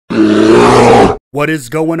What is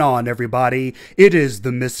going on, everybody? It is the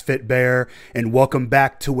Misfitbear, and welcome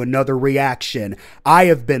back to another reaction. I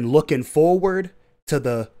have been looking forward to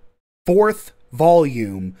the 4th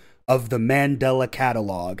volume of the Mandela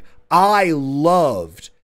Catalogue. I loved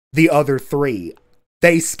the other 3.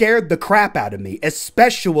 They scared the crap out of me,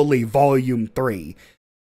 especially Volume 3.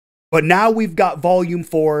 But now we've got Volume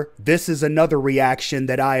 4. This is another reaction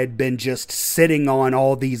that I had been just sitting on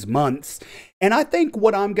all these months. And I think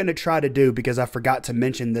what I'm going to try to do, because I forgot to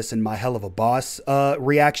mention this in my Hell of a Boss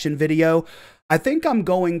reaction video, I think I'm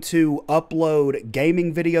going to upload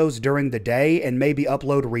gaming videos during the day and maybe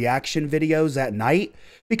upload reaction videos at night.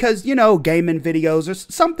 Because, you know, gaming videos are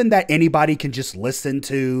something that anybody can just listen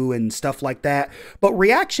to and stuff like that. But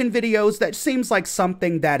reaction videos, that seems like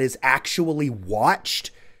something that is actually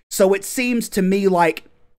watched. So it seems to me like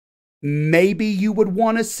maybe you would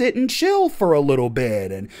want to sit and chill for a little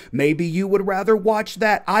bit, and maybe you would rather watch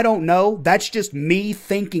that. I don't know. That's just me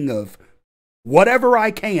thinking of whatever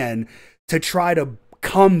I can to try to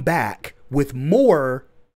come back with more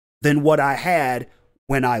than what I had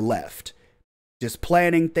when I left. Just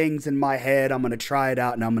planning things in my head. I'm going to try it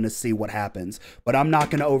out and I'm going to see what happens. But I'm not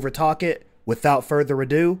going to overtalk it. Without further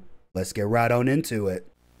ado, let's get right on into it.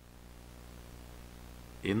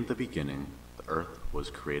 In the beginning, the earth was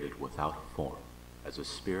created without form, as a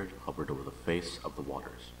spirit hovered over the face of the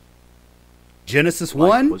waters. Genesis Light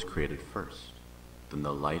 1? was created first, then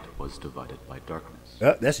the light was divided by darkness.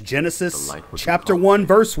 That's Genesis was chapter called 1, day,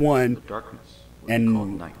 verse 1. The darkness was called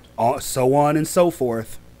night. So on and so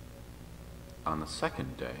forth. On the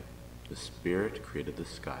second day, the spirit created the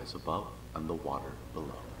skies above and the water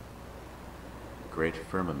below. A great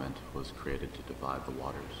firmament was created to divide the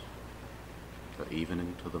waters. The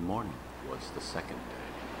evening to the morning was the second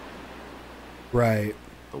day. Right.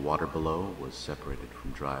 The water below was separated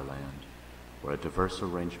from dry land, where a diverse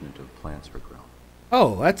arrangement of plants were grown.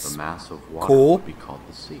 Oh, that's the mass of water cool. would be called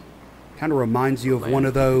the sea. Kind of reminds you of Land one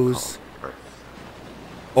of would be those called Earth.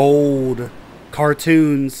 old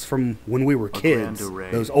cartoons from when we were A kids. grand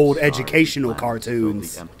array Those of old stars and educational planets filled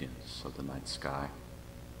cartoons. the emptiness of the night sky.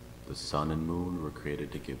 The sun and moon were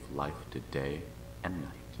created to give life to day and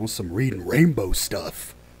night. On some reading rainbow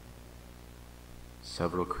stuff.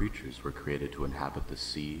 Several creatures were created to inhabit the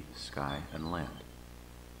sea, sky, and land.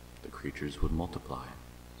 The creatures would multiply,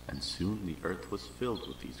 and soon the earth was filled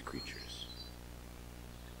with these creatures.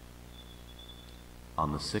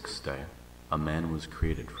 On the 6th day, a man was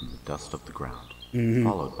created from the dust of the ground,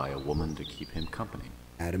 followed by a woman to keep him company.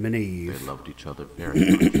 Adam and Eve. They loved each other very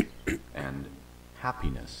much, and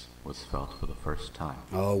happiness was felt for the first time.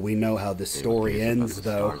 Oh, we know how this They would story gaze up at ends, the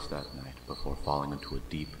though. stars that night before falling into a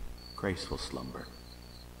deep, graceful slumber.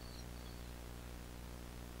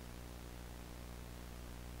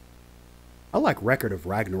 I like Record of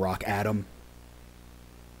Ragnarok, Adam.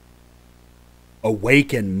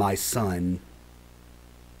 Awaken, my son.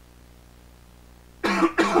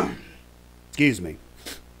 Excuse me.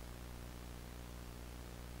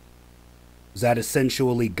 Is that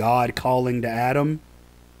essentially God calling to Adam?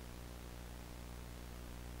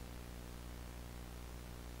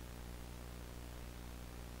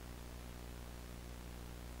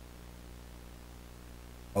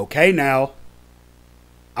 Okay, now.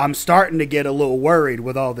 I'm starting to get a little worried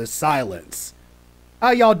with all this silence.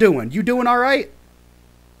 How y'all doing? You doing all right?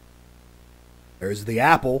 There's the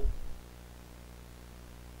apple.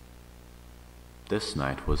 This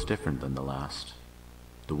night was different than the last.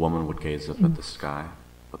 The woman would gaze up at the sky,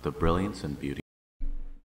 but the brilliance and beauty.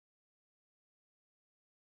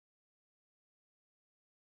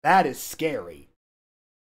 That is scary.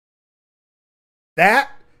 That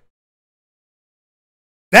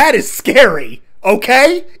is scary,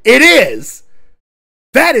 okay? It is.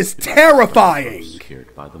 That is terrifying. Was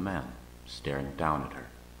scared by the man, staring down at her.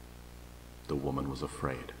 The woman was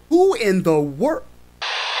afraid. Who in the world?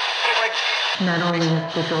 Not only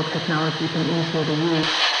has digital technology been easier to use,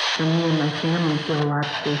 for me and my family feel a lot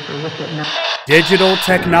safer with it now. Digital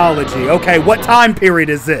technology. Okay, what time period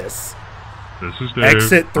is this? This is Dave.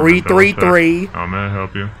 Exit 333. How may I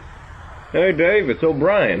help you? Hey Dave, it's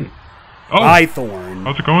O'Brien. Oh, Bythorn.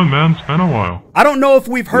 how's it going, man? It's been a while. I don't know if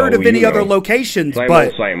we've heard No, of any you other know. locations, Same but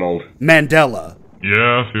old, same old. Mandela,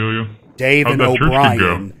 Yeah, I feel you. Dave, How'd and that church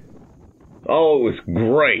O'Brien. go? Oh, it was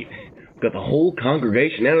great. Got the whole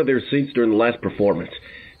congregation out of their seats during the last performance.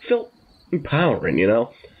 Felt empowering, you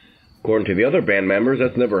know? According to the other band members,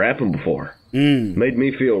 that's never happened before. Made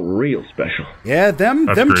me feel real special. Yeah, them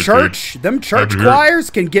great, church Happy to choirs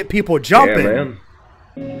can get people jumping. Yeah, man.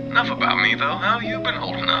 Enough about me, though. How you been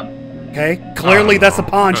holding up? Okay, clearly that's a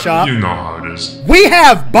pawn shop. You know how it is. We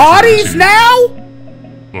have bodies now?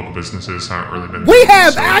 local businesses haven't really been... We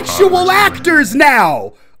have so, actual recently. actors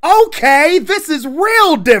now! Okay, this is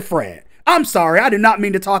real different. I'm sorry, I did not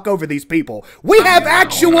mean to talk over these people. We have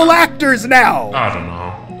actual actors now! I don't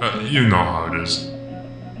know. You know how it is.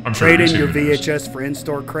 I'm sure Trade you've in your seen this. VHS for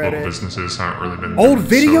in-store Local credit. businesses haven't really been... Old doing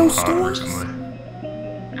video so hot stores? recently.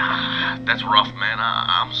 That's rough, man.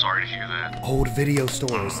 I'm sorry to hear that. Old video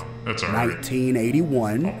stores. That's alright.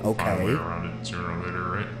 1981. Find a way Okay. around it sooner or later,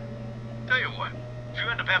 right? Tell you what, if you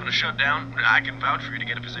end up having to shut down, I can vouch for you to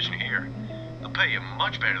get a position here. They'll pay you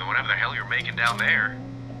much better than whatever the hell you're making down there.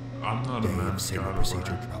 I'm not a Dave, man. signal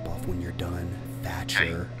procedure drop off when you're done. Hey,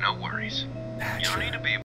 Thatcher. no worries. You don't need to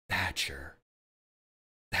be... Thatcher.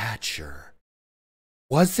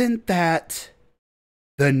 Wasn't that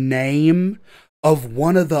the name of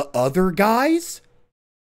one of the other guys?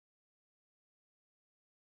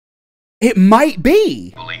 It might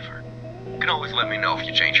be. believer. You can always let me know if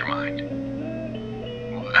you change your mind.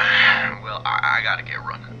 Well, I gotta get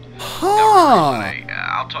running. Huh.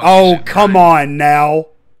 I'll talk to you Oh, soon. come on now.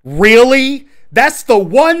 Really? That's the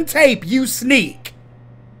one tape you sneak.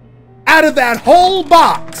 Out of that whole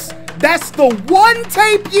box. That's the one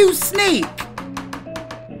tape you sneak.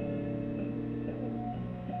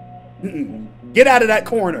 Get out of that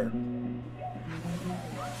corner.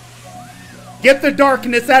 Get the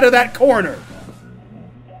darkness out of that corner.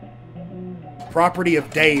 Property of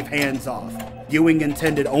Dave, hands off. Viewing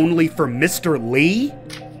intended only for Mr. Lee?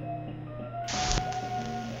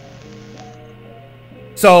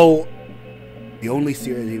 So, the only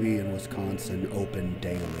CRTV in Wisconsin open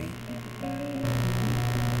daily.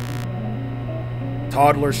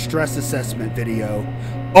 Toddler stress assessment video.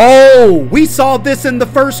 Oh, we saw this in the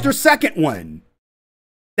first or second one.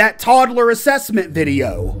 That toddler assessment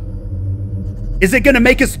video. Is it gonna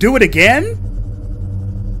make us do it again?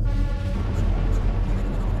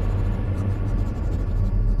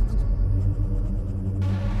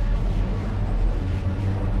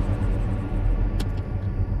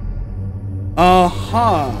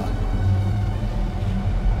 Uh-huh.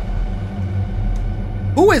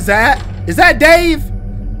 Who is that? Is that Dave?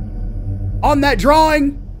 On that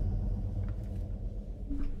drawing?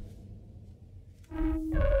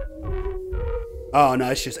 Oh,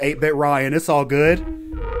 no, it's just 8-Bit Ryan. It's all good.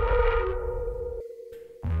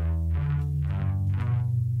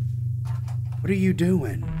 What are you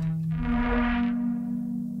doing?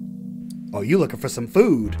 Oh, you looking for some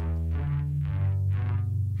food.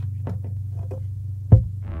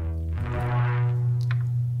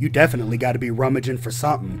 You definitely got to be rummaging for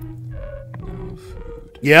something. No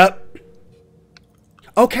food. Yep.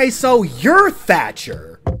 Okay, so you're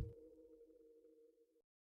Thatcher.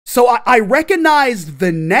 So I recognized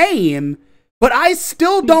the name, but I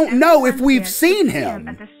still don't know if we've seen him.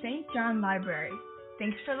 At the St. John Library.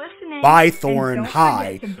 Thanks for listening. Bythorn And don't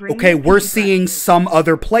High. forget to bring Okay, your we're toothbrush. seeing some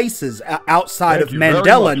other places outside Thank of you very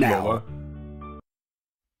Mandela much, now. Lola.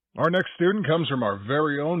 Our next student comes from our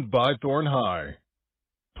very own Bythorn High.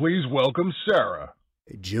 Please welcome Sarah.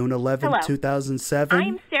 June 11th, Hello. 2007.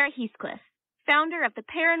 I'm Sarah Heathcliff, founder of the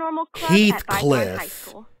Paranormal Club at Bythorn High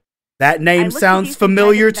School. That I name look to sounds do some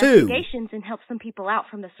familiar private too. investigations and help some people out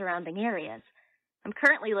from the surrounding areas. I'm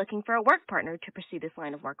currently looking for a work partner to pursue this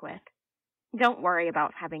line of work with. Don't worry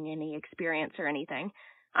about having any experience or anything.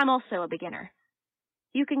 I'm also a beginner.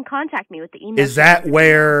 You can contact me with the email. Is that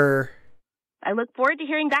where... I look forward to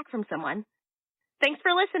hearing back from someone. Thanks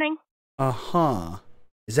for listening. Uh-huh.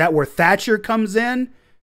 Is that where Thatcher comes in?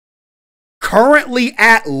 Currently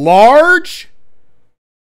at large?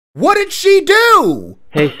 What did she do?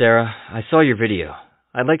 Hey Sarah, I saw your video.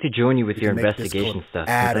 I'd like to join you with We your can make this investigation called stuff,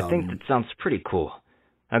 because I think Adam. that sounds pretty cool.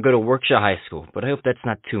 I go to Workshaw High School, but I hope that's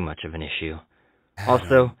not too much of an issue.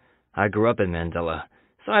 Also, I grew up in Mandela,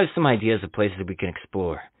 so I have some ideas of places we can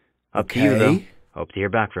explore. Up to you, though. Okay. Hope to hear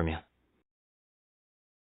back from you.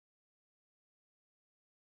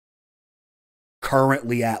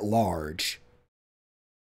 Currently at large.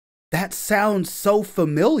 That sounds so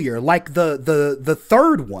familiar, like the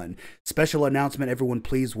third one. Special announcement, everyone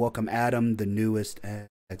please welcome Adam, the newest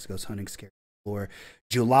X Goes Hunting Scare for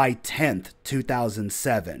July 10th,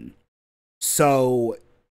 2007. So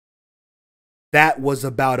that was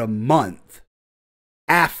about a month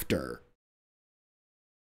after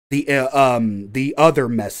the other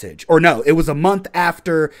message. Or no, it was a month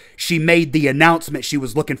after she made the announcement she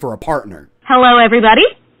was looking for a partner. Hello, everybody.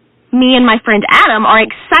 Me and my friend Adam are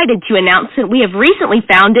excited to announce that we have recently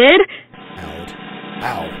founded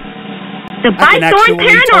Ow. the I can Bythorn actually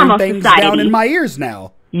turn Paranormal things Society. down in my ears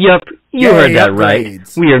now. Yup, you Yay, heard that right.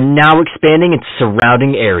 upgrades. We are now expanding into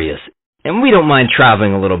surrounding areas. And we don't mind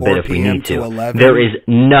traveling a little bit if we 4 p.m. need to to. 11. There is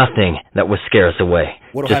nothing that will scare us away.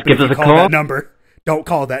 What'll Just happen give if us you a call call. that number? Don't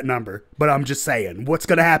call that number. But I'm just saying, what's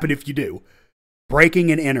going to happen if you do?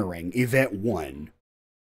 Breaking and entering, event 1.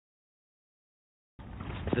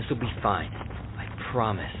 This will be fine. I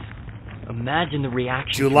promise. Imagine the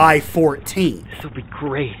reaction. July 14th. This will be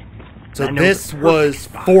great. So this was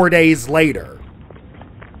 4 days later.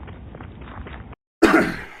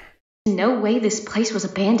 No way this place was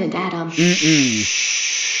abandoned, Adam.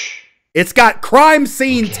 Mm-mm. It's got crime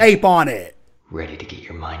scene tape on it. Ready to get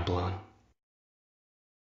your mind blown?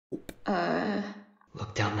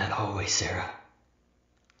 Look down that hallway, Sarah.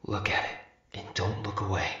 Look at it, and don't look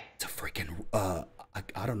away. It's a freaking,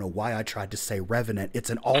 I don't know why I tried to say Revenant. It's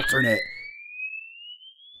an alternate.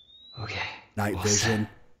 Okay. Night vision.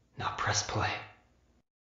 Now press play.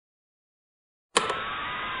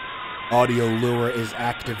 Audio lure is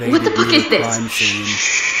activated. What the fuck is this? Crime scene.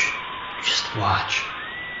 Shh. Just watch.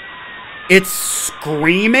 It's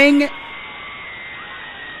screaming.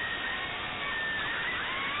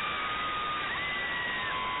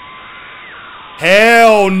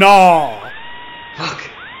 Hell no. Look,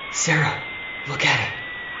 Sarah, look at it.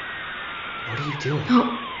 What are you doing?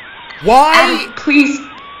 No. Why? Adam, please.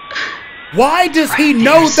 Why does Right he there,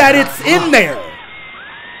 know that Sarah. it's in there?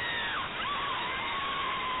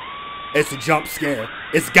 It's a jump scare.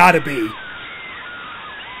 It's gotta be.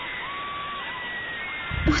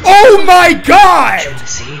 Oh my god!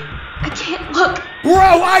 See? I can't look. Bro,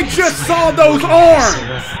 I just saw those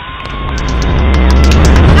arms!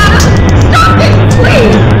 Stop it,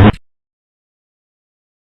 please!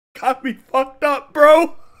 Got me fucked up,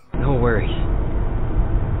 bro. No worries.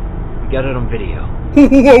 We got it on video.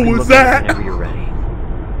 What was that? Whenever you're ready.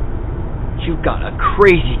 You got a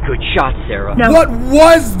crazy good shot, Sarah. No. What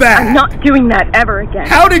was that? I'm not doing that ever again.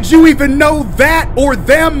 How did you even know that or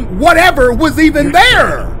them, whatever, was even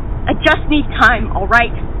there? I just need time,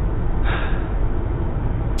 alright?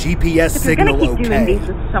 GPS If you're gonna signal keep doing okay. these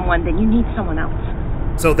with someone, then you need someone else.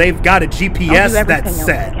 So they've got a I'll do GPS everything that's else,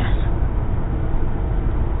 set. I guess.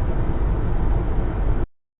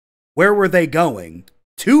 Where were they going?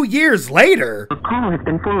 2 years later? A call has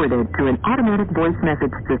been forwarded to an automatic voice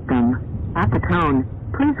message system. At the tone,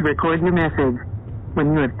 please record your message.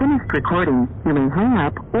 When you have finished recording, you may hang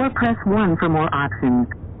up or press 1 for more options.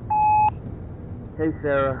 Hey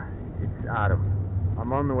Sarah, it's Adam.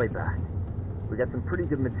 I'm on the way back. We got some pretty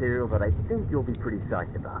good material that I think you'll be pretty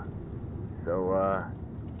psyched about. So,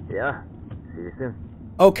 yeah, see you soon.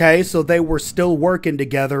 Okay, so they were still working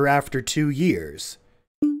together after 2 years.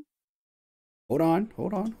 Hold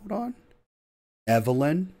on.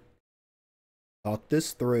 Evelyn, talk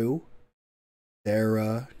this through.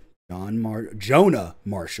 Sarah, Jonah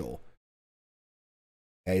Marshall.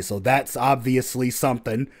 Okay, so that's obviously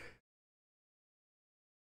something.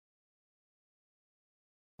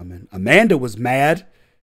 I mean, Amanda was mad.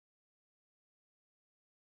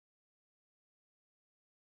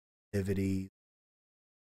 Activity.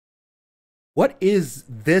 What is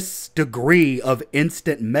this degree of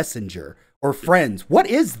instant messenger or friends? What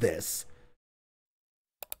is this?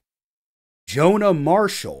 Jonah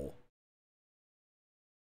Marshall.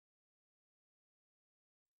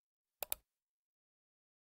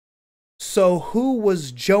 So who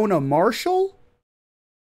was Jonah Marshall?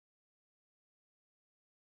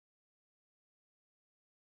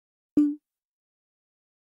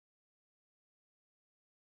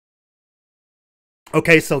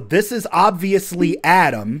 Okay, so this is obviously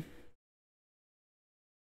Adam.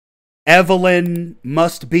 Evelyn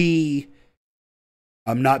must be...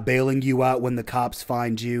 I'm not bailing you out when the cops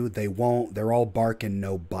find you. They won't. They're all barking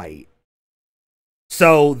no bite.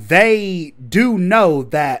 So they do know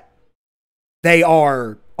that they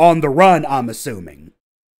are on the run, I'm assuming.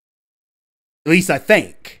 At least I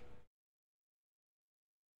think.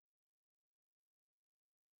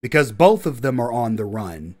 Because both of them are on the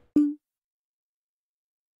run.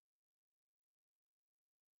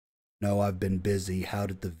 No, I've been busy. How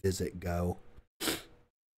did the visit go?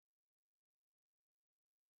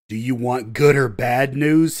 Do you want good or bad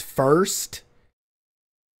news first?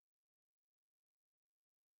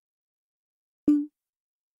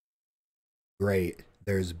 Great.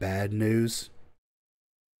 There's bad news.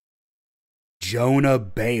 Jonah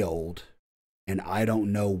bailed, and I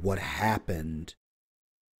don't know what happened.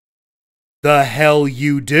 The hell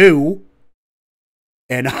you do?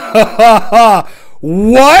 And ha ha ha!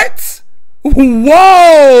 What? Whoa!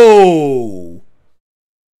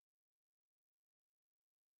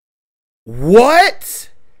 What?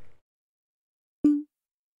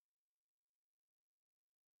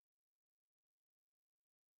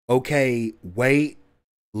 Okay, wait.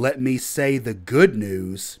 Let me say the good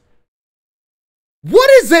news. What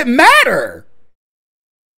does it matter?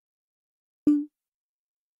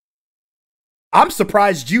 I'm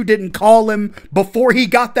surprised you didn't call him before he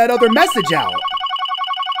got that other message out.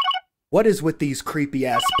 What is with these creepy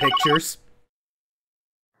ass pictures?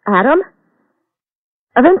 Adam?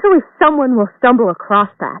 Eventually someone will stumble across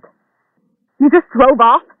that. You just drove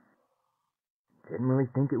off? Didn't really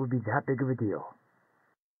think it would be that big of a deal.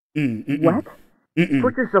 What?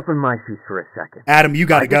 Put yourself in my shoes for a second. Adam, you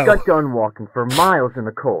gotta go. I just got done walking for miles in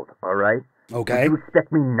the cold, alright? Okay. Would you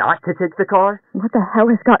expect me not to take the car? What the hell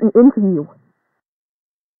has gotten into you?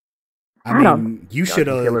 I mean, you should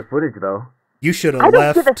have... Killer footage, though. You should have left... I don't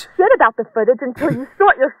left... give a shit about the footage until you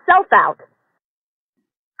sort yourself out.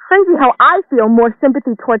 Crazy how I feel more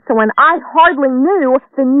sympathy towards someone I hardly knew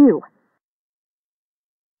than you.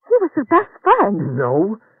 He was your best friend.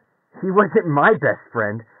 No, he wasn't my best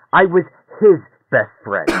friend. I was his best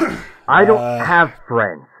friend. I don't have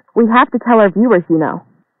friends. We have to tell our viewers, you know.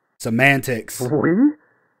 Semantics. We?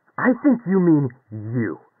 I think you mean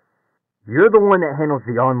you. You're the one that handles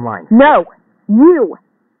the online. No, you.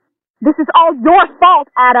 This is all your fault,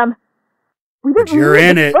 Adam. We didn't you're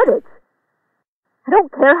in it. Footage. I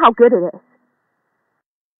don't care how good it is.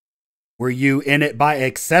 Were you in it by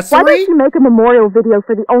accessory? Why don't you make a memorial video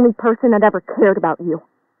for the only person that ever cared about you?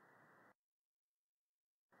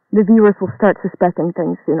 The viewers will start suspecting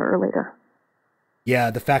things sooner or later.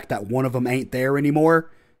 Yeah, the fact that one of them ain't there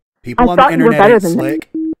anymore. People on the internet ain't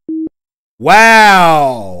slick.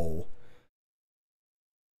 Wow.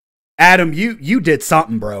 Adam, you did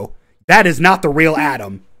something, bro. That is not the real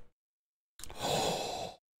Adam.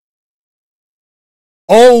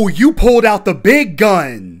 Oh, you pulled out the big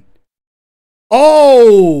gun.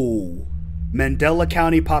 Oh. Mandela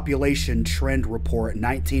County Population Trend Report,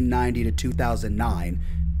 1990 to 2009.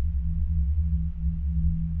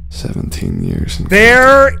 17 years.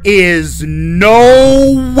 There is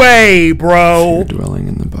no way, bro. Fear dwelling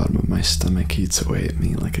in the bottom of my stomach eats away at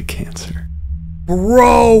me like a cancer.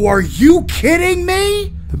 Bro, are you kidding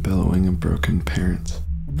me? The bellowing of broken parents.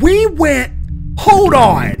 We went... Hold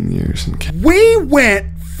on. Years we went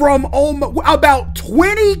from about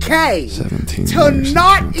 20K to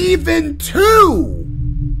not even 2.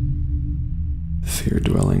 Fear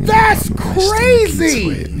dwelling. That's crazy. Eats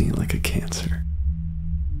away at me like a cancer.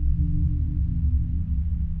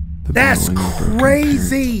 That's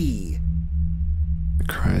crazy. The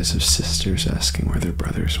cries of sisters asking where their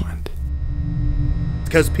brothers went.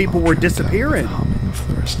 Because people were disappearing. The humming of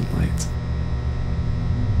fluorescent lights.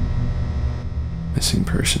 Missing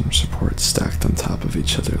persons reports stacked on top of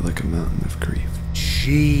each other like a mountain of grief.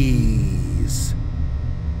 Jeez.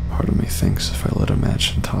 Part of me thinks if I lit a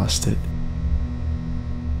match and tossed it,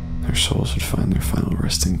 their souls would find their final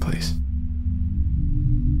resting place.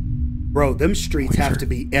 Bro, them streets have to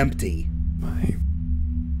be empty. My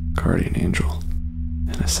guardian angel,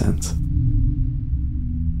 in a sense.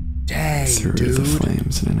 Dang, threw dude. The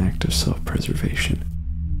flames in an act of self-preservation.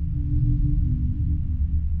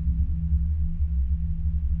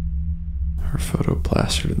 Her photo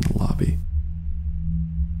plastered in the lobby.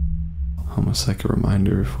 Almost like a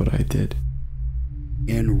reminder of what I did.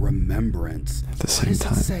 In remembrance. At the same time,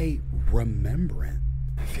 what does it say remembrance?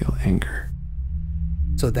 I feel anger.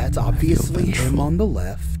 So that's obviously him on the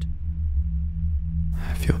left.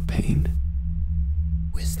 I feel pain.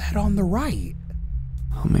 Is that on the right?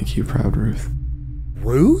 I'll make you proud, Ruth.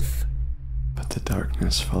 Ruth? But the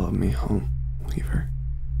darkness followed me home, Weaver.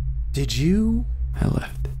 Did you? I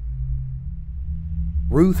left.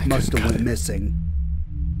 Ruth must have went missing.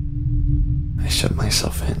 I shut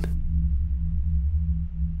myself in.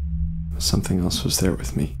 But something else was there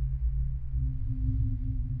with me.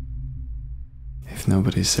 If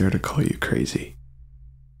nobody's there to call you crazy,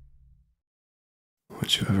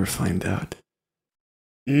 would you ever find out?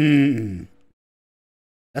 That's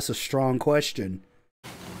a strong question.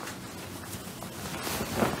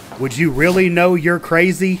 Would you really know you're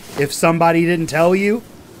crazy if somebody didn't tell you?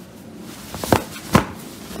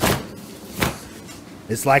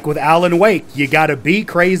 It's like with Alan Wake, you gotta be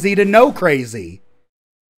crazy to know crazy.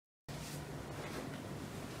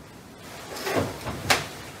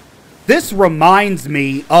 This reminds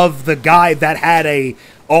me of the guy that had a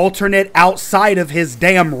alternate outside of his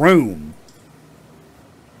damn room.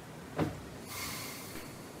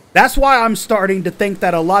 That's why I'm starting to think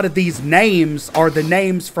that a lot of these names are the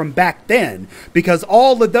names from back then. Because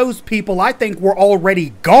all of those people, I think, were already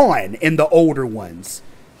gone in the older ones.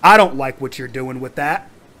 I don't like what you're doing with that.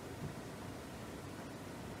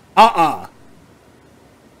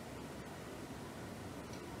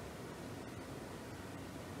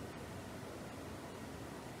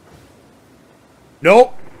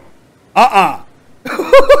 Nope.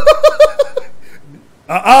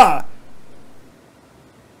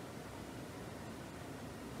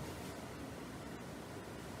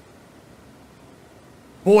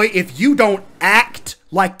 Boy, if you don't act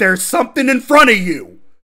like there's something in front of you.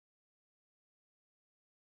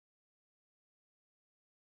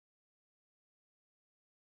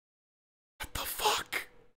 What the fuck?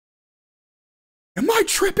 Am I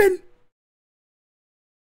tripping?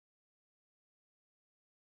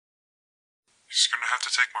 You're just gonna have to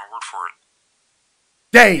take my word for it.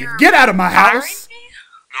 Dave, get out of my house.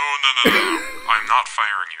 No. I'm not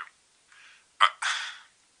firing you.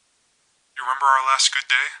 You remember our last good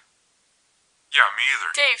day? Yeah, me either.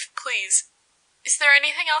 Dave, please. Is there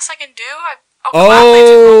anything else I can do? I'll gladly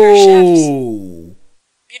do longer shifts.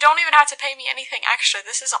 You don't even have to pay me anything extra.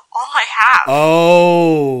 This is all I have.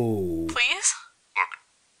 Please? Look,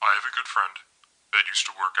 I have a good friend that used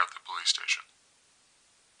to work at the police station.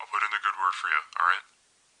 I'll put in a good word for you, alright?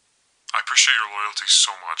 I appreciate your loyalty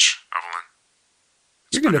so much, Evelyn.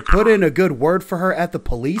 You're gonna put in a good word for her at the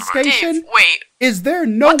police station? Dave, wait. Is there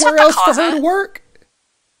nowhere else for her to work?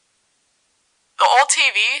 The old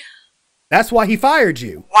TV? That's why he fired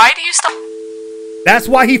you. Why do you still... That's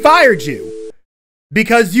why he fired you.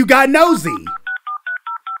 Because you got nosy. Hey,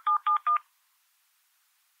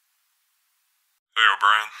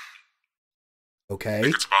 O'Brien. Okay. I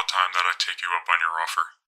think it's about time that I take you up on your offer.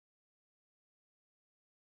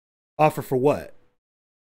 Offer for what?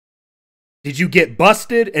 Did you get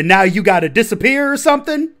busted and now you gotta disappear or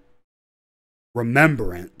something?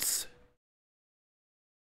 Remembrance.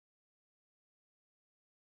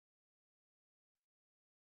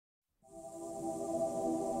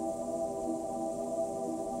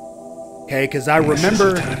 Okay, because I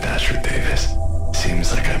remember... Lieutenant Patrick Davis.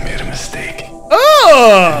 Seems like I made a mistake.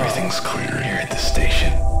 Oh! Everything's clear here at the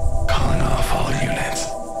station. Calling off all units.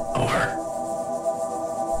 Over.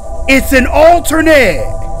 It's an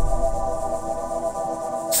alternate!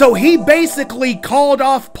 So he basically called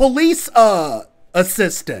off police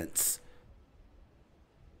assistance.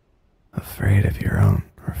 Afraid of your own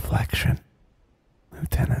reflection,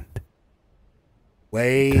 Lieutenant.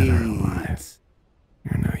 Wait. Dead or alive,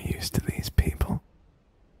 you're no use to these people.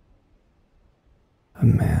 A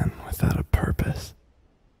man without a purpose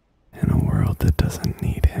in a world that doesn't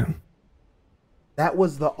need him. That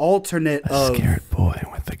was the alternate A scared boy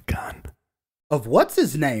with a gun. Of what's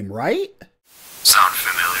his name, right? Sound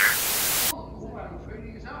familiar?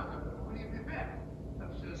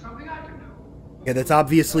 Yeah, that's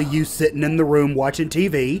obviously you sitting in the room watching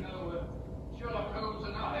TV.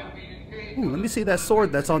 Ooh, let me see that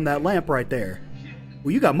sword that's on that lamp right there.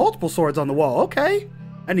 Well, you got multiple swords on the wall. Okay.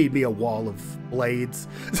 I need me a wall of blades.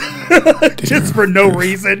 Just for no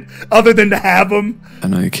reason other than to have them. I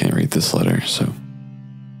know you can't read this letter, so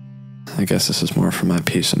I guess this is more for my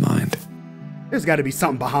peace of mind. There's got to be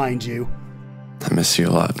something behind you. I miss you a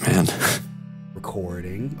lot, man.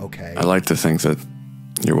 Recording. Okay. I like to think that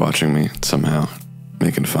you're watching me somehow,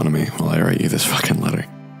 making fun of me while I write you this fucking letter.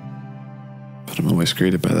 But I'm always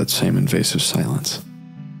greeted by that same invasive silence.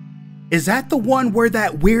 Is that the one where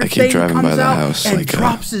that weird I keep thing driving comes by the out house and like,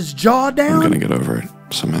 drops his jaw down? I'm gonna get over it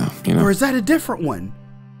somehow, you know? Or is that a different one?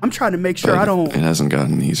 I'm trying to make sure But I don't... It hasn't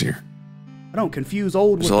gotten easier. I don't confuse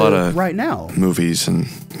old There's with a lot the of right now. movies and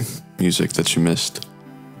music that you missed.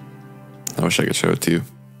 I wish I could show it to you.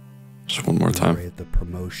 Just one more time. The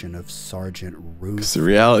promotion of Sergeant Ruth. Because the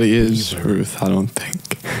reality is, Ruth, I don't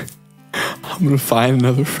think I'm gonna find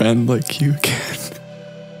another friend like you again.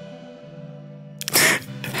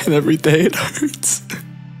 And every day it hurts.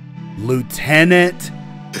 Lieutenant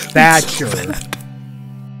Thatcher.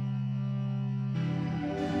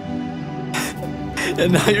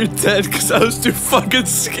 And now you're dead because I was too fucking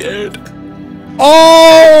scared.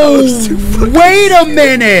 Oh, wait a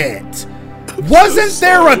minute. Wasn't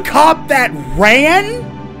there a cop that ran?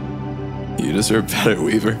 You deserve better,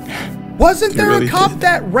 Weaver. Wasn't You there really a cop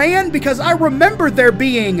that ran? Because I remember there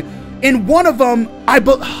being, in one of them,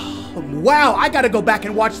 wow, I gotta go back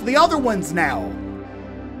and watch the other ones now.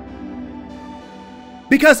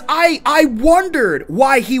 Because I wondered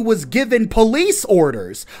why he was given police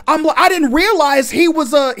orders. I didn't realize he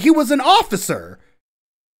was an officer.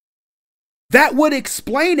 That would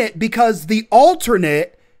explain it, because the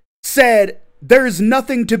alternate said there's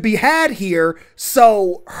nothing to be had here,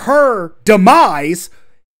 so her demise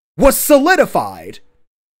was solidified.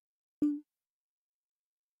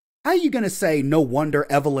 How are you gonna say no wonder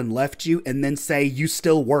Evelyn left you and then say you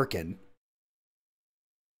still working?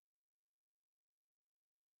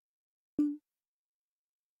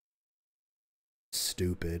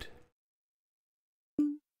 Stupid.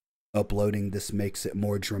 Uploading this makes it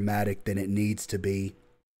more dramatic than it needs to be.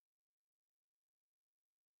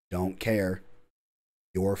 Don't care.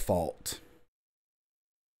 Your fault.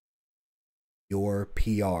 Your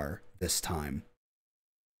PR this time.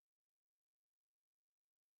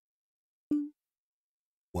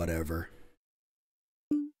 Whatever.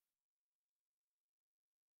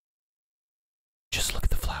 Just look at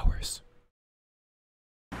the flowers.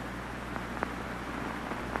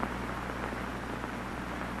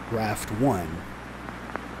 Draft 1.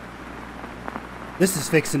 This is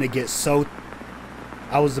fixing to get so...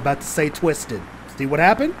 I was about to say twisted. See what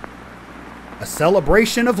happened? A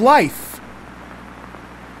celebration of life.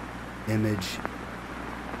 Image.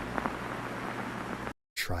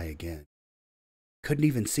 Try again. Couldn't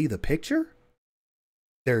even see the picture?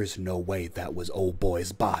 There's no way that was old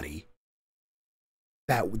boy's body.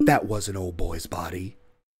 That wasn't old boy's body.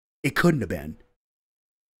 It couldn't have been.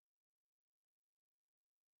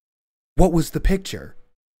 What was the picture?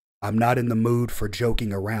 I'm not in the mood for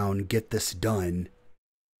joking around. Get this done.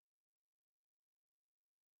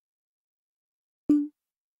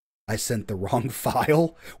 I sent the wrong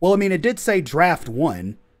file. Well, I mean, it did say draft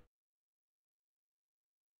 1.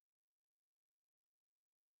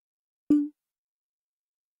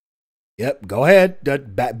 Yep, go ahead.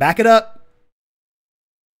 Back it up.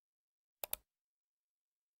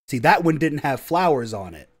 See, that one didn't have flowers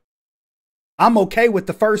on it. I'm okay with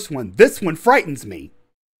the first one. This one frightens me.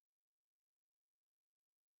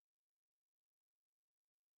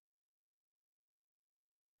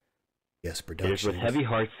 Yes, production. It is with heavy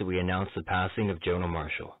hearts that we announce the passing of Jonah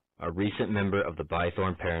Marshall, a recent member of the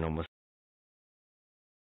Bythorn Paranormal.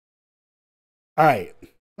 All right,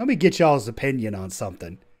 let me get y'all's opinion on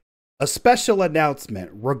something. A special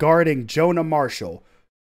announcement regarding Jonah Marshall.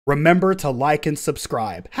 Remember to like and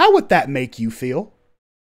subscribe. How would that make you feel?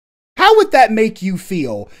 How would that make you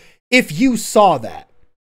feel if you saw that?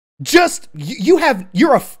 Just,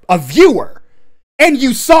 you're a viewer, and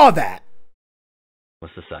you saw that.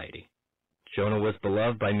 Society. Jonah was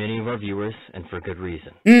beloved by many of our viewers, and for good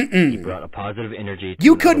reason. Mm-mm. He brought a positive energy to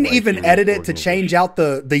you couldn't even edit it to change out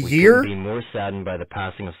the year? We couldn't be more saddened by the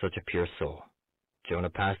passing of such a pure soul. Jonah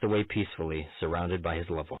passed away peacefully, surrounded by his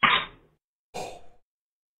loved ones.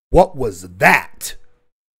 What was that?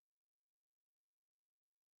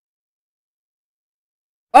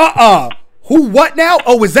 Who, what now?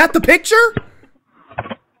 Oh, is that the picture?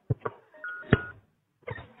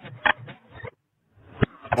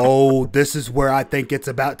 Oh, this is where I think it's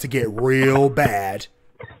about to get real bad.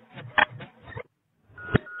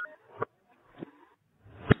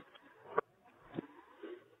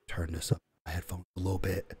 Turn this up, my headphones a little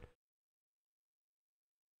bit.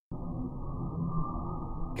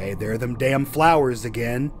 Okay, there are them damn flowers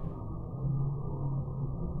again.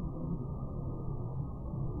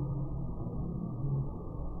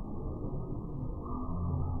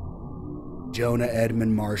 Jonah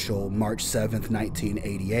Edmund Marshall, March 7th,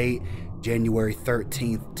 1988, January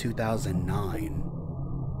 13th,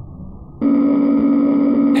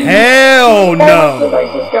 2009. Hell no!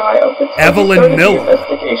 Evelyn Miller.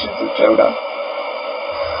 Investigations of Jonah.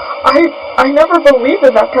 I never believed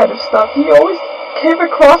in that kind of stuff. He always came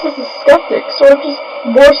across as a skeptic, sort of just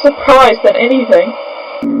more surprised than anything.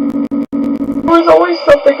 There was always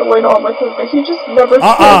something going on with him, but he just never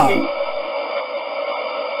told me.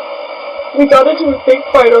 We got into a big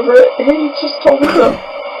fight over it, and he just told me some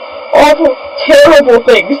awful, terrible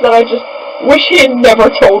things that I just wish he had never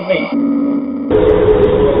told me.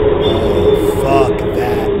 Fuck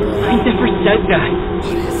that, bro. I never said that.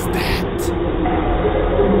 What is that?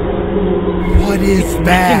 What is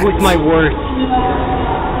that? Messing with my words.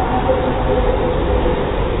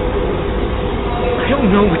 I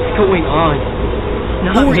don't know what's going on.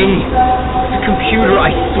 It's not me. The computer,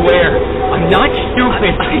 I swear. I'm not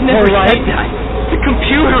stupid. I never said that. The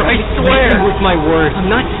computer, I swear. Messing with my words. I'm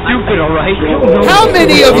not stupid, alright? How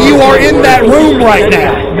many of you are in that room right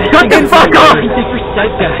now? Shut the fuck up! I never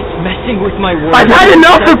said that. Messing with my words. I've had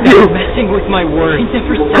enough of you! Messing with my words. I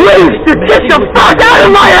never said Please, that. just get the fuck out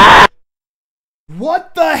of my ass!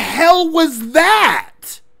 What the hell was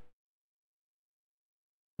that?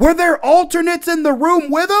 Were there alternates in the room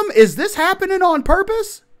with him? Is this happening on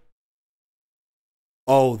purpose?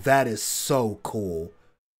 Oh, that is so cool.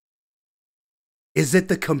 Is it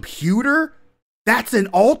the computer? That's an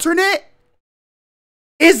alternate?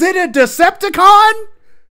 Is it a Decepticon?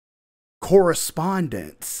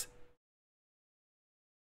 Correspondence.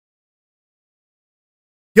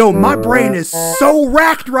 Yo, my brain is so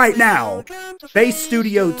racked right now. Space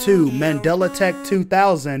Studio 2, Mandela Tech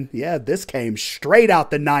 2000. Yeah, this came straight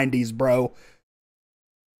out the 90s, bro.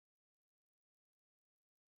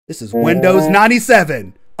 This is Windows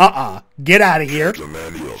 97. Get out of here. The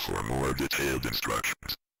manual for more detailed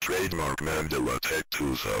instructions. Trademark Mandela Tech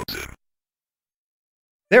 2000.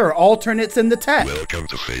 There are alternates in the text. Welcome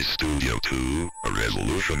to Face Studio 2, a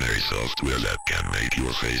revolutionary software that can make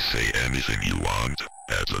your face say anything you want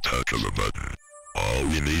at the touch of a button. All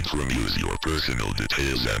we need from you is your personal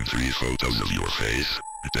details and 3 photos of your face,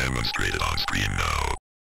 demonstrated on screen now.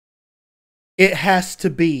 It has to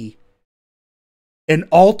be an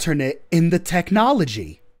alternate in the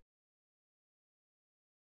technology.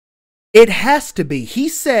 It has to be. He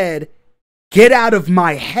said, get out of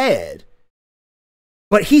my head.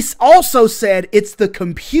 But he also said, it's the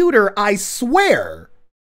computer, I swear.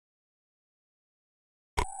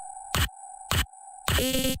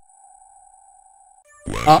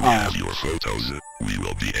 Once we have your photos, we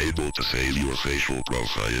will be able to save your facial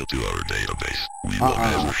profile to our database. We will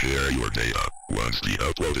never share your data. Once the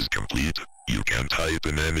upload is complete, you can type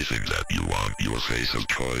in anything that you want your face of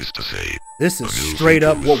choice to say. This is straight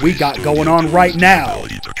up what we got going on right now.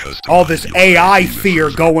 All this AI fear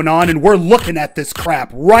going on, and we're looking at this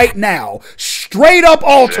crap right now. Straight up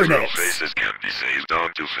alternates. Faces can be saved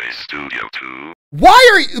onto Face Studio 2. Why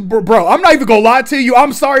are you, bro, I'm not even gonna lie to you.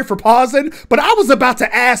 I'm sorry for pausing, but I was about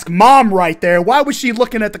to ask Mom right there. Why was she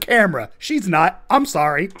looking at the camera? She's not. I'm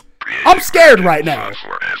sorry. I'm scared right now.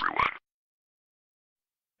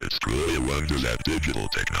 It's truly a wonder that digital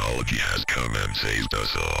technology has come and saved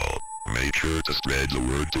us all. Make sure to spread the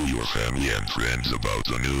word to your family and friends about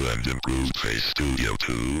the new and improved Face Studio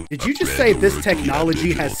 2. Did you just say this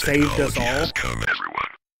technology has saved us all?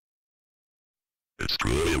 It's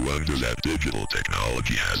truly a wonder that digital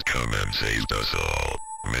technology has come and saved us all.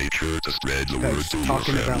 Make sure to spread the word to your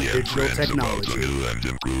family and friends about the new and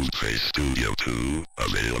improved Face Studio 2,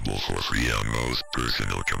 available for free on most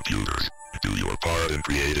personal computers. Do your part in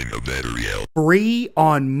creating a better reality. Free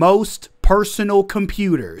on most personal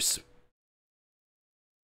computers.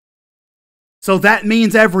 So that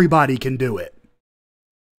means everybody can do it.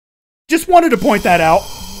 Just wanted to point that out.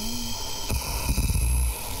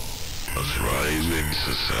 A thriving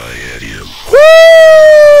society of...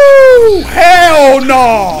 Woo! Hell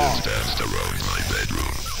no! Danced around my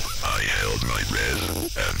bedroom. I held my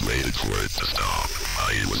breath and waited for it to stop.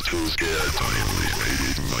 I was too scared to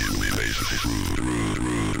invade my relationship.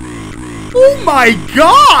 Oh my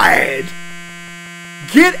God!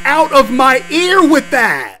 Get out of my ear with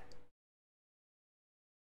that!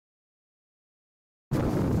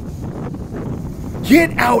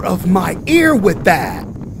 Get out of my ear with that!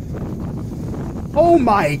 Oh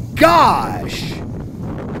my gosh!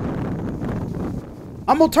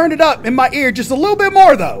 I'm gonna turn it up in my ear just a little bit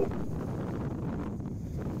more though.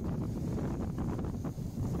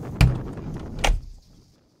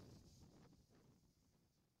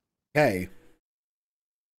 Okay.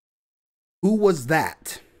 Who was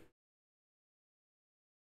that?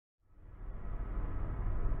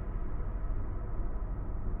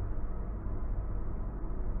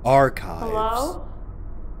 Archives. Hello?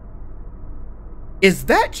 Is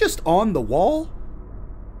that just on the wall?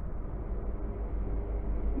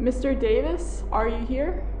 Mr. Davis, are you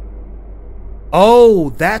here?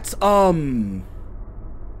 Oh, that's,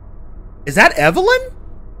 is that Evelyn?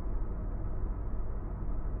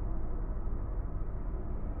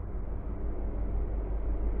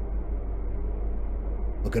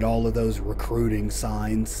 Look at all of those recruiting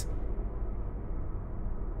signs.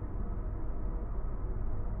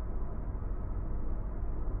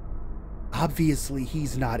 Obviously,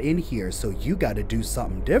 he's not in here, so you gotta do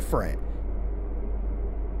something different.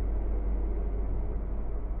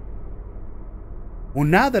 Well,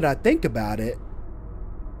 now that I think about it,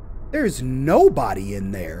 there's nobody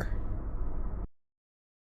in there.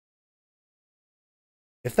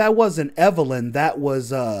 If that wasn't Evelyn, that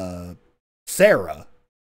was, Sarah.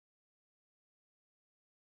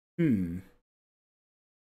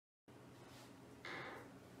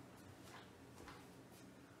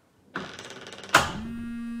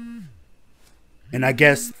 And I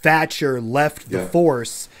guess Thatcher left the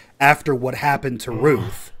force after what happened to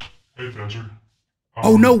Ruth. Hey, Thatcher.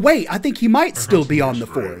 Oh, no, wait. I think he might still be on the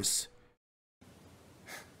force.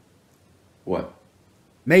 What?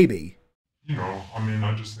 Maybe. You know, I mean,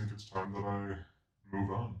 I just think it's time that I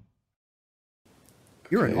move on.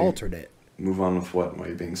 You're an alternate. Move on with what? Why are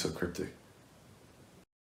you being so cryptic?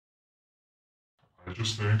 I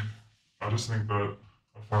just think that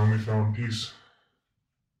I finally found peace.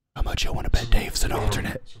 How much you want to bet Dave's an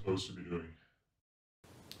alternate? Supposed to be doing.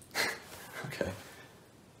 Okay.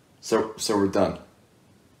 So we're done.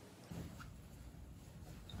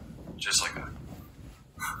 Just like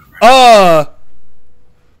that.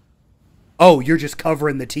 Oh, you're just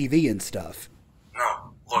covering the TV and stuff.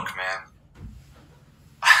 No, look, man.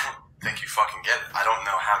 I don't think you fucking get it. I don't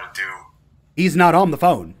know how to do... He's not on the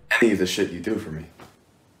phone. Any of the shit you do for me.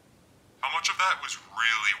 How much of that was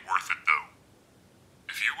really worth it, though?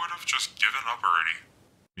 If you would have just given up already,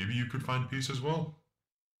 maybe you could find peace as well.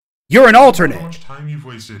 You're an alternate. How much time you've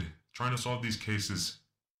wasted trying to solve these cases.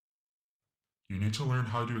 You need to learn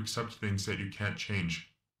how to accept things that you can't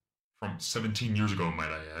change. From 17 years ago, might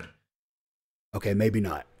I add. Okay, maybe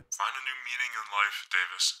not. Find a new meaning in life,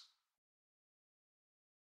 Davis.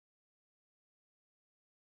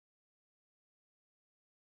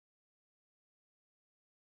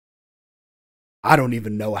 I don't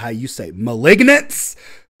even know how you say malignants.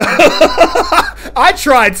 I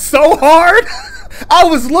tried so hard. I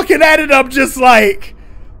was looking at it. I'm just like,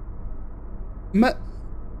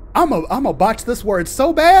 I'm a botch this word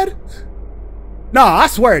so bad. Nah, I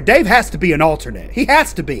swear, Dave has to be an alternate. He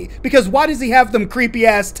has to be. Because why does he have them creepy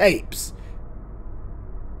ass tapes?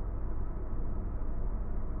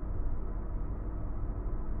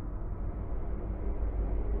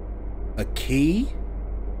 A key?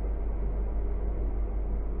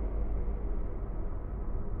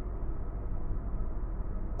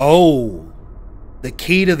 Oh, the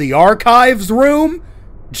key to the archives room?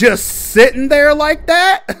 Just sitting there like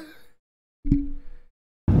that?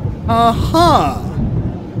 Uh-huh.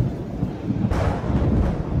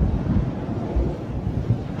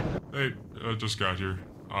 Hey, I just got here.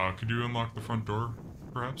 Could you unlock the front door,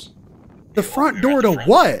 perhaps? The front door to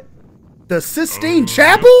what? The Sistine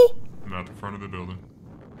Chapel? I'm at the front of the building.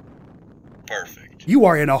 Perfect. You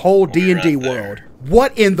are in a whole D&D world.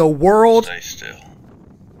 What in the world? Stay still.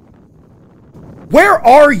 Where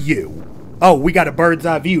are you? Oh, we got a bird's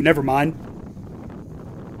eye view. Never mind.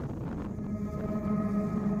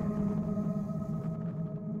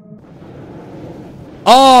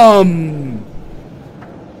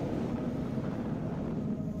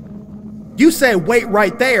 You said wait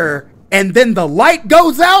right there, and then the light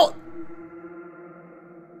goes out?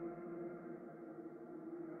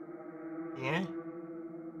 Hello?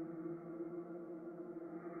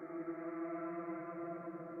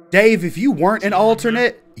 Dave, if you weren't an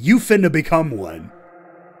alternate, you finna become one.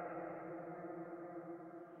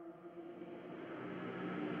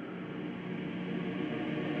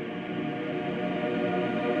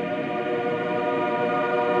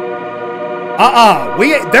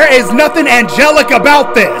 There is nothing angelic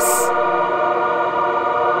about this.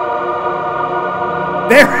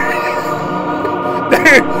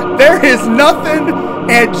 There is nothing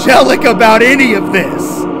angelic about any of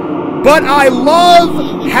this. But I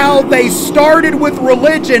love how they started with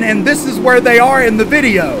religion and this is where they are in the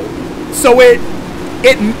video. So it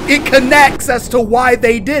connects as to why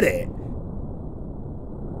they did it.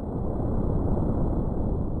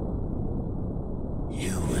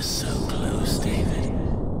 You were so close, David.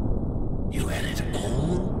 You had it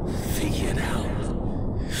all figured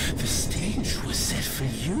out. The stage was set for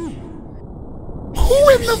you. Who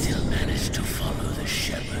in the... still managed to follow the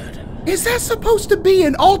shepherd. Is that supposed to be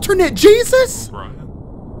an alternate Jesus?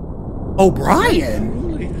 O'Brien? I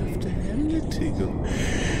really have to hand it to you.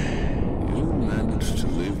 You managed to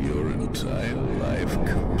live your entire life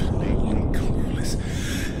completely clueless.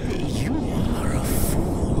 You are a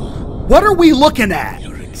fool. What are we looking at?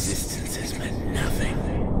 Your existence has meant nothing.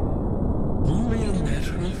 Only a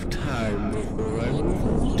matter of time before I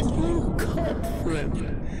revolt to your cop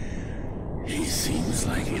friend. He seems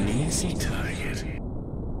like an easy target.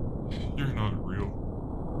 You're not real.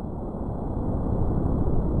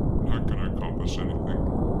 Not gonna accomplish anything.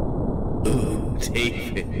 Oh,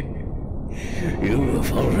 David. You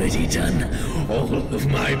have already done all of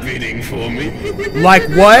my bidding for me. Like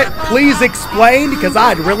what? Please explain, because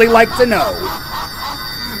I'd really like to know.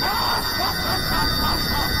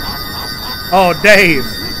 Oh, Dave.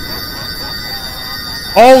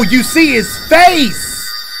 Oh, you see his face.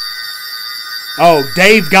 Oh,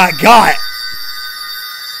 Dave got.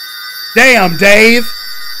 Damn, Dave.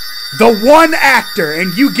 The one actor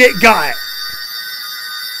and you get got.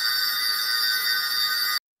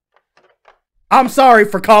 I'm sorry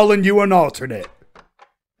for calling you an alternate.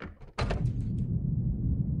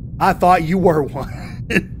 I thought you were one.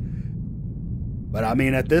 But I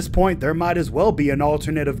mean, at this point, there might as well be an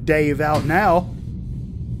alternate of Dave out now.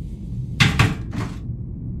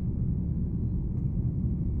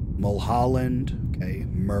 Mulholland. Okay,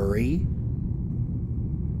 Murray.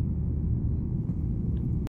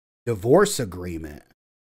 Divorce agreement.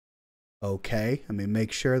 Okay, let me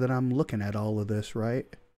make sure that I'm looking at all of this right.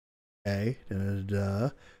 Okay,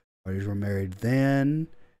 parties were married then.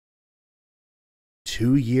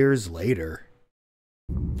 2 years later.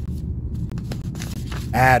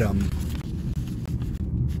 Adam.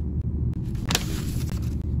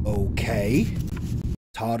 Okay.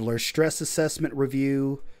 Toddler stress assessment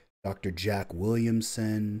review. Dr. Jack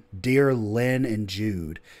Williamson. Dear Lynn and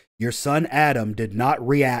Jude, your son Adam did not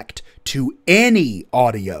react to any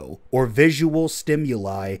audio or visual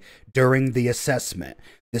stimuli during the assessment.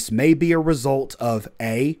 This may be a result of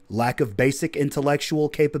A, lack of basic intellectual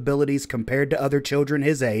capabilities compared to other children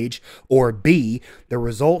his age, or B, the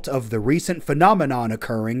result of the recent phenomenon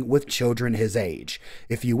occurring with children his age.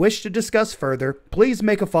 If you wish to discuss further, please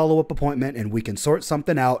make a follow-up appointment and we can sort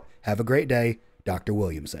something out. Have a great day, Dr.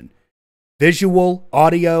 Williamson. Visual,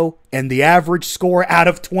 audio, and the average score out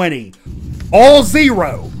of 20. All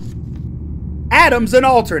 0. Adam's an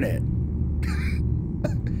alternate.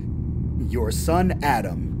 Your son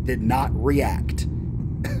Adam did not react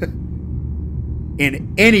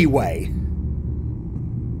in any way.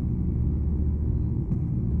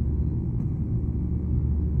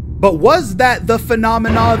 But was that the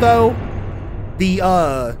phenomena though? The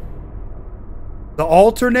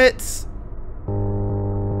alternates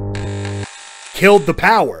killed the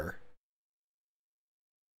power.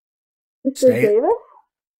 Mr. Davis?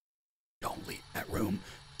 Don't leave that room.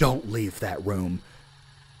 Don't leave that room.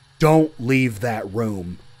 Don't leave that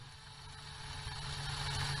room.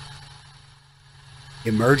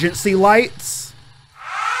 Emergency lights?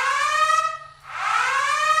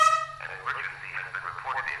 An emergency has been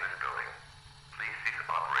reported in this building. Please cease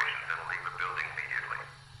operations and leave the building immediately.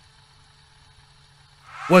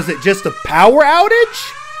 Was it just a power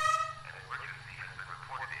outage? An emergency has been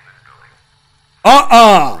reported in this building.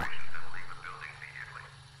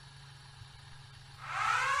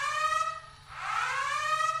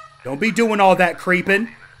 Don't be doing all that creeping.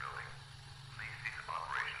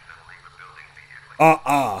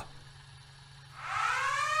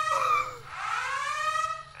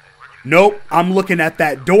 Nope, I'm looking at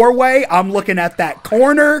that doorway. I'm looking at that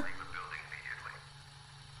corner.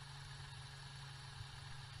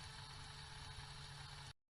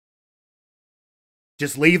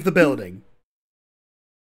 Just leave the building.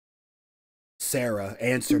 Sarah,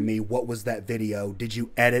 answer me. What was that video? Did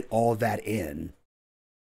you edit all that in?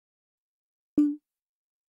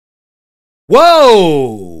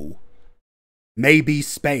 Whoa! Maybe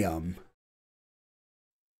spam.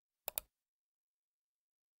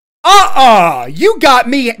 You got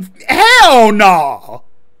me. Hell no!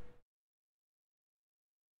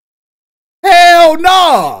 Hell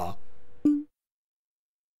no!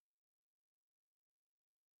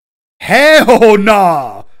 Hell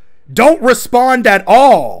no! Don't respond at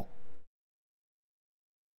all.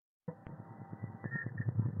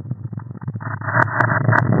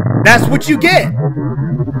 That's what you get.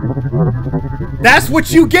 That's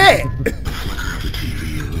what you get.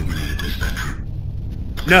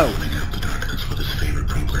 No.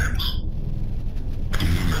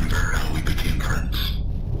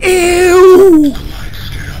 Ew.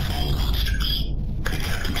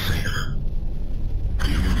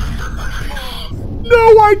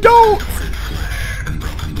 No, I don't.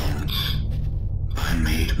 I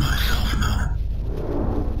made myself known.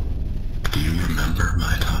 Do you remember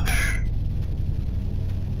my touch?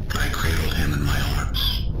 I cradled him in my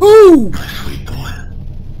arms. Ooh! My sweet boy.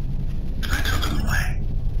 I took him away.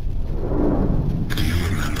 Do you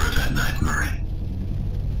remember that night, Murray?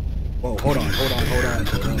 Whoa, hold on. Remember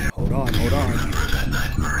that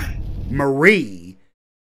night, Murray? Marie,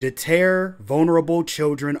 deter vulnerable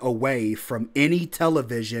children away from any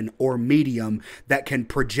television or medium that can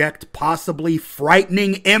project possibly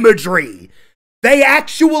frightening imagery. They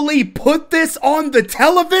actually put this on the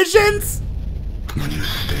televisions? When you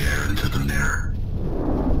stare into the mirror,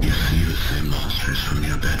 you see the same monsters from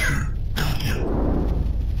your bedroom, don't you?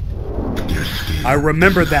 Your skin. I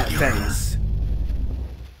remember that face.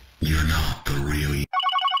 You're not the real you.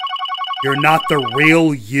 You're not the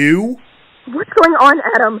real you? What's going on,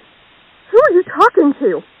 Adam? Who are you talking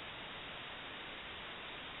to?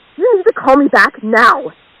 You need to call me back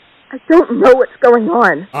now. I don't know what's going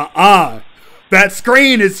on. That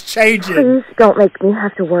screen is changing. Please don't make me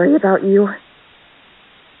have to worry about you.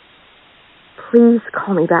 Please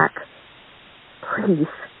call me back. Please.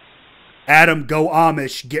 Adam, go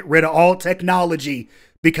Amish. Get rid of all technology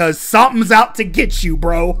because something's out to get you,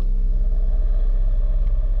 bro.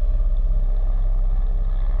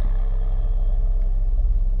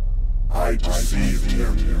 I deceived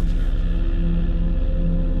him.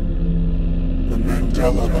 The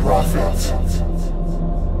Mandela Prophet.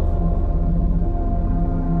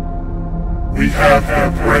 We have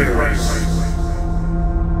their prayers.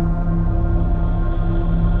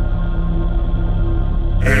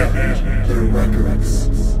 And their records.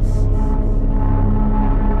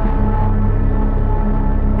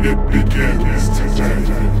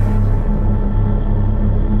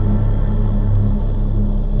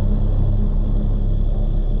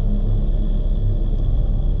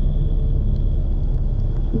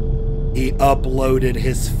 uploaded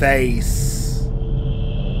his face.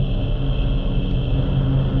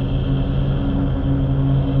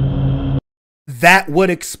 That would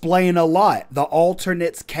explain a lot. The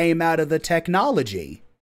alternates came out of the technology.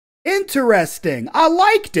 Interesting. I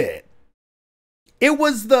liked it. It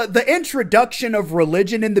was the introduction of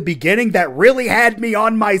religion in the beginning that really had me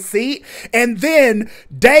on my seat. And then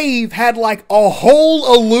Dave had like a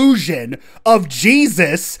whole illusion of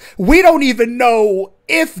Jesus. We don't even know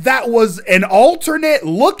if that was an alternate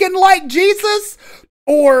looking like Jesus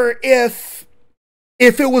or if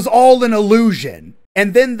it was all an illusion.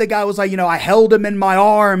 And then the guy was like, you know, I held him in my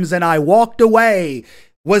arms and I walked away.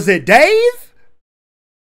 Was it Dave?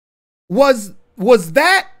 Was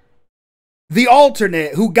that the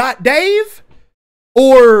alternate who got Dave?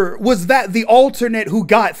 Or was that the alternate who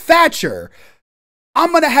got Thatcher?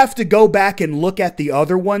 I'm going to have to go back and look at the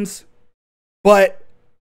other ones, but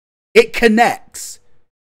it connects.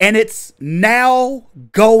 And it's now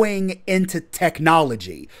going into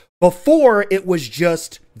technology. Before, it was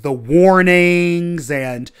just the warnings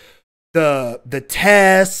and the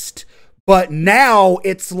test, but now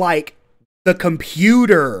it's like the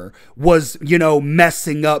computer was, you know,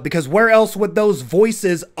 messing up, because where else would those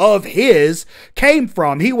voices of his came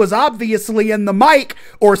from? He was obviously in the mic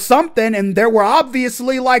or something, and there were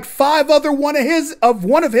obviously like 5 other one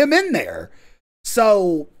of him in there.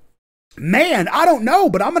 So, man, I don't know,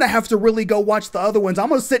 but I'm going to have to really go watch the other ones. I'm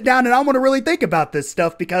going to sit down and I'm going to really think about this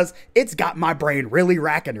stuff because it's got my brain really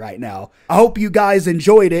racking right now. I hope you guys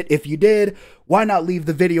enjoyed it. If you did, why not leave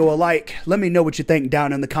the video a like? Let me know what you think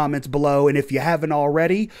down in the comments below. And if you haven't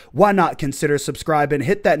already, why not consider subscribing?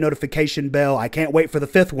 Hit that notification bell. I can't wait for the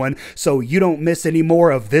 5th one so you don't miss any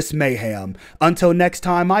more of this mayhem. Until next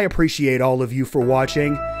time, I appreciate all of you for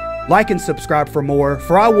watching. Like and subscribe for more,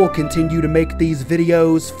 for I will continue to make these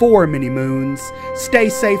videos for many moons. Stay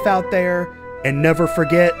safe out there, and never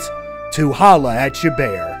forget to holla at your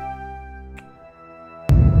bear.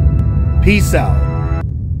 Peace out.